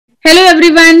Hello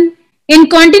everyone. In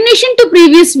continuation to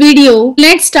previous video,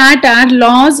 let's start our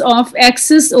laws of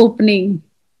axis opening.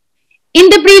 In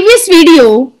the previous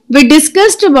video, we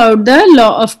discussed about the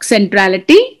law of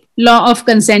centrality, law of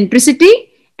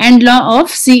concentricity and law of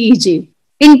CEJ.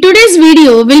 In today's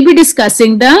video, we'll be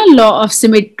discussing the law of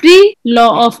symmetry,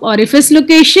 law of orifice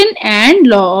location and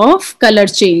law of color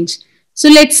change. So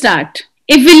let's start.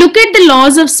 If we look at the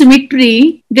laws of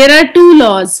symmetry, there are two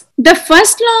laws. The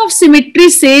first law of symmetry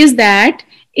says that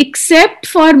except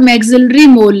for maxillary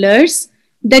molars,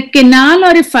 the canal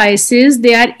orifices,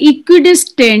 they are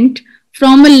equidistant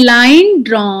from a line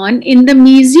drawn in the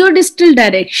mesiodistal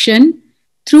direction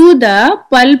through the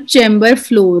pulp chamber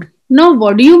floor. Now,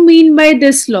 what do you mean by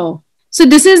this law? So,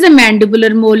 this is the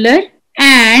mandibular molar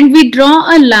and we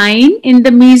draw a line in the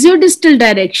mesiodistal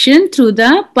direction through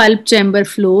the pulp chamber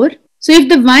floor. So if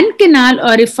the one canal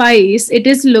orifice, it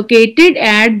is located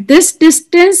at this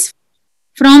distance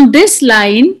from this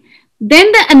line,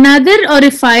 then the another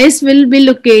orifice will be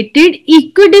located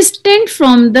equidistant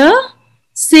from the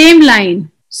same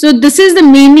line. So this is the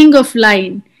meaning of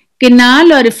line.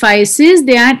 Canal orifices,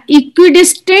 they are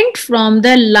equidistant from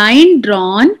the line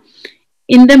drawn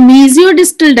in the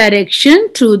mesiodistal direction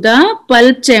through the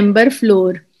pulp chamber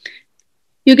floor.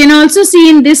 You can also see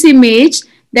in this image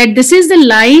that this is the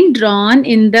line drawn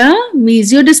in the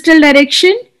mesiodistal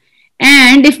direction,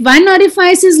 and if one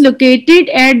orifice is located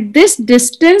at this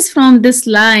distance from this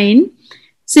line,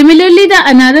 similarly the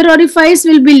another orifice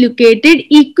will be located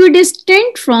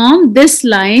equidistant from this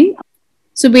line.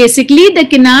 So basically the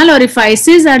canal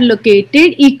orifices are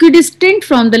located equidistant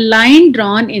from the line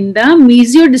drawn in the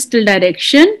mesiodistal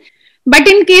direction. But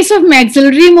in case of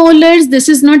maxillary molars, this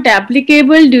is not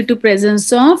applicable due to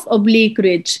presence of oblique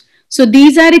ridge. So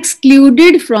these are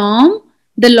excluded from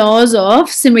the laws of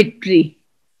symmetry.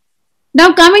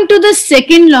 Now coming to the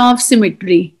second law of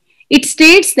symmetry, it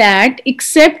states that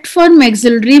except for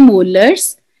maxillary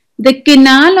molars, the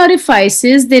canal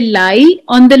orifices, they lie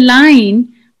on the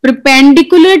line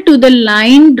perpendicular to the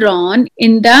line drawn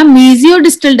in the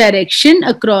mesiodistal direction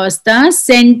across the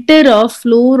center of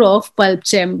floor of pulp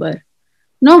chamber.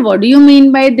 Now what do you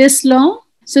mean by this law?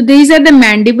 So these are the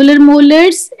mandibular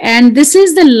molars and this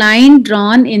is the line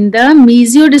drawn in the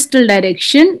mesiodistal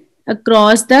direction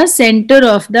across the center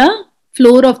of the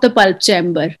floor of the pulp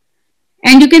chamber.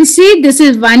 And you can see this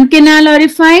is one canal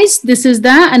orifice, this is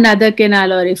the another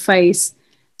canal orifice.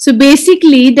 So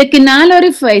basically the canal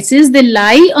orifices, they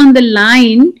lie on the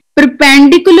line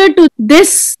perpendicular to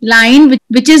this line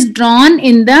which is drawn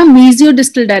in the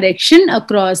mesiodistal direction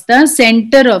across the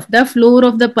center of the floor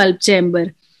of the pulp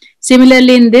chamber.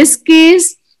 Similarly, in this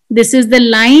case, this is the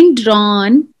line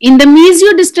drawn in the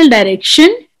mesiodistal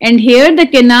direction and here the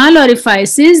canal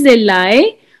orifices, they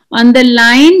lie on the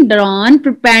line drawn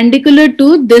perpendicular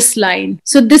to this line.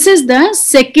 So this is the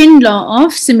second law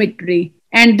of symmetry.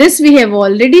 And this we have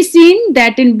already seen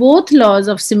that in both laws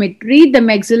of symmetry, the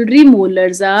maxillary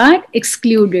molars are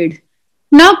excluded.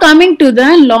 Now coming to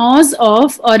the laws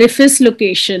of orifice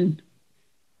location.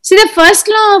 See, the first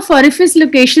law of orifice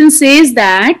location says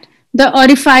that the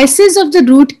orifices of the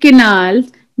root canal,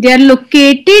 they are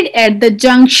located at the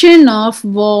junction of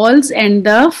walls and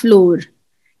the floor.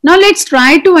 Now let's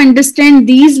try to understand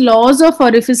these laws of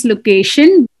orifice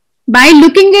location by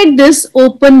looking at this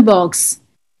open box.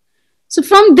 So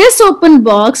from this open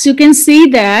box, you can see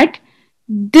that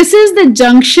this is the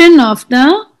junction of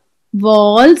the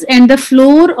walls and the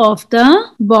floor of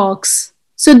the box.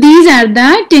 So these are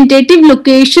the tentative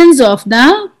locations of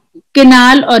the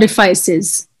canal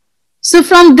orifices. So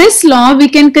from this law, we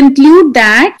can conclude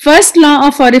that first law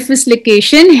of orifice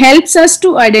location helps us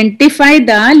to identify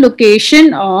the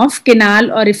location of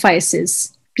canal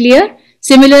orifices. Clear?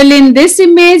 Similarly, in this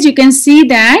image, you can see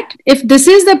that if this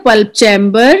is the pulp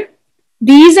chamber,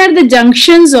 these are the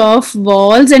junctions of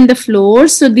walls and the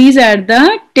floors. So these are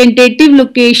the tentative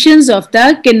locations of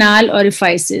the canal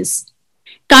orifices.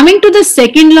 Coming to the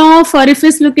second law of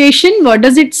orifice location, what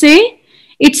does it say?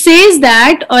 It says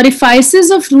that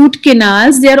orifices of root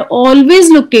canals, they are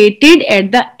always located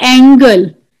at the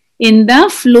angle in the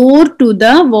floor to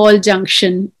the wall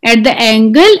junction. At the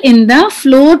angle in the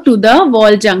floor to the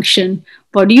wall junction.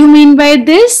 What do you mean by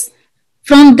this?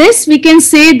 From this we can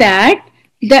say that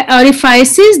the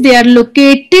orifices, they are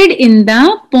located in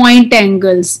the point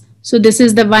angles. So this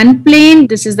is the one plane,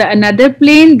 this is the another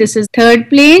plane, this is third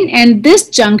plane, and this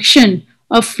junction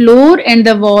of floor and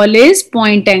the wall is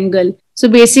point angle. So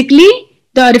basically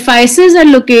the orifices are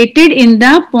located in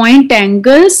the point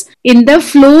angles in the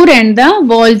floor and the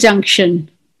wall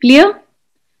junction. Clear?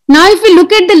 Now if we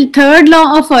look at the third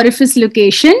law of orifice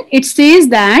location, it says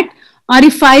that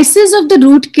Orifices of the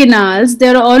root canals, they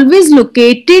are always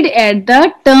located at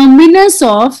the terminus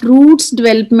of roots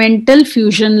developmental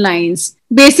fusion lines.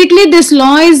 Basically, this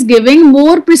law is giving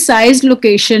more precise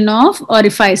location of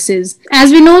orifices.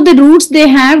 As we know, the roots, they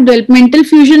have developmental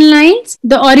fusion lines.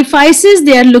 The orifices,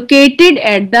 they are located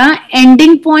at the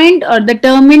ending point or the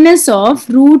terminus of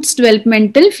roots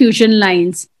developmental fusion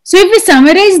lines. So if we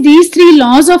summarize these three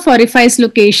laws of orifice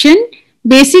location,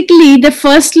 basically the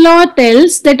first law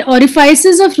tells that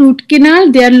orifices of root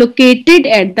canal, they are located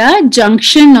at the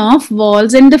junction of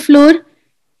walls and the floor.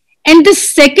 And the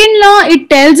second law, it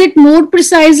tells it more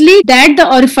precisely that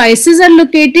the orifices are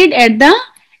located at the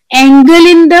angle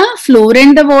in the floor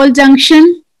and the wall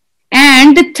junction.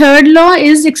 And the third law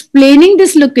is explaining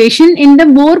this location in the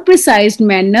more precise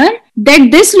manner, that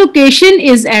this location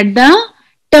is at the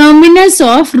terminus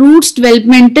of roots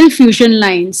developmental fusion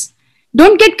lines.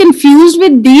 Don't get confused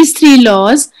with these three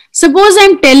laws. Suppose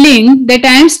I'm telling that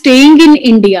I'm staying in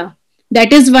India.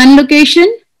 That is one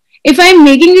location. If I'm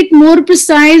making it more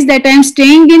precise that I'm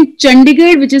staying in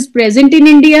Chandigarh, which is present in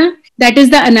India, that is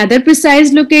the another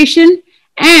precise location.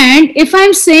 And if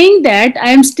I'm saying that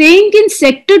I'm staying in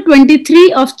Sector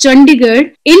 23 of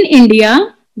Chandigarh in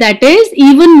India, that is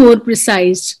even more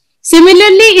precise.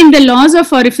 Similarly, in the laws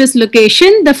of orifice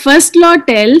location, the first law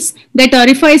tells that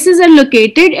orifices are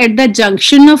located at the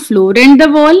junction of floor and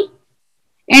the wall.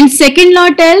 And second law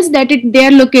tells that they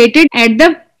are located at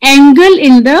the angle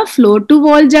in the floor to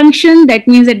wall junction, that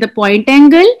means at the point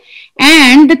angle.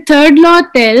 And the third law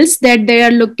tells that they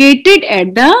are located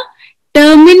at the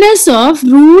terminus of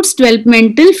roots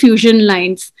developmental fusion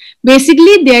lines.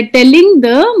 Basically, they are telling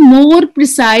the more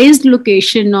precise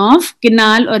location of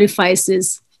canal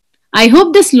orifices. I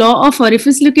hope this law of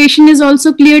orifice location is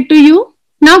also clear to you.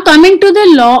 Now coming to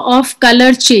the law of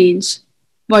color change.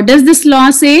 What does this law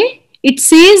say? It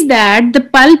says that the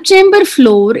pulp chamber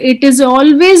floor, it is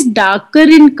always darker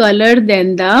in color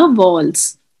than the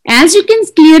walls. As you can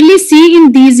clearly see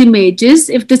in these images,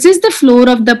 if this is the floor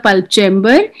of the pulp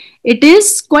chamber, it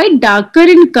is quite darker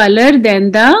in color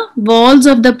than the walls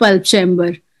of the pulp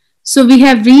chamber. So we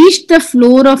have reached the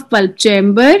floor of pulp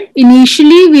chamber.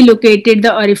 Initially, we located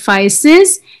the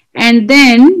orifices, and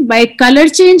then by color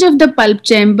change of the pulp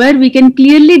chamber, we can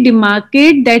clearly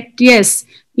demarcate that yes,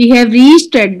 we have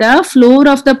reached at the floor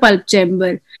of the pulp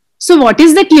chamber. So what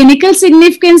is the clinical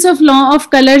significance of law of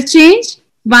color change?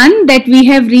 One, that we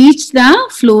have reached the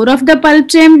floor of the pulp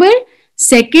chamber.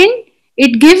 Second,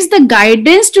 it gives the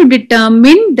guidance to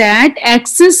determine that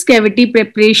access cavity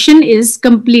preparation is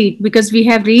complete because we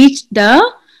have reached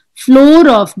the floor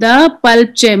of the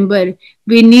pulp chamber.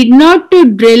 We need not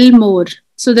to drill more.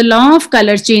 So the law of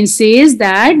color change says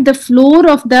that the floor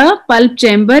of the pulp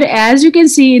chamber, as you can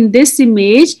see in this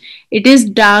image, it is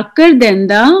darker than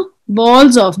the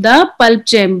walls of the pulp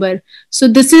chamber. So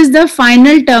this is the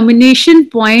final termination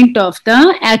point of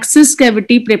the access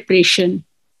cavity preparation.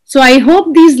 So I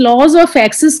hope these laws of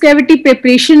access cavity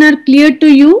preparation are clear to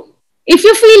you. If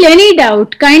you feel any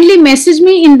doubt, kindly message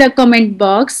me in the comment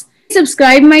box.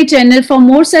 Subscribe my channel for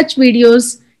more such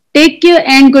videos. Take care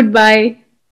and goodbye.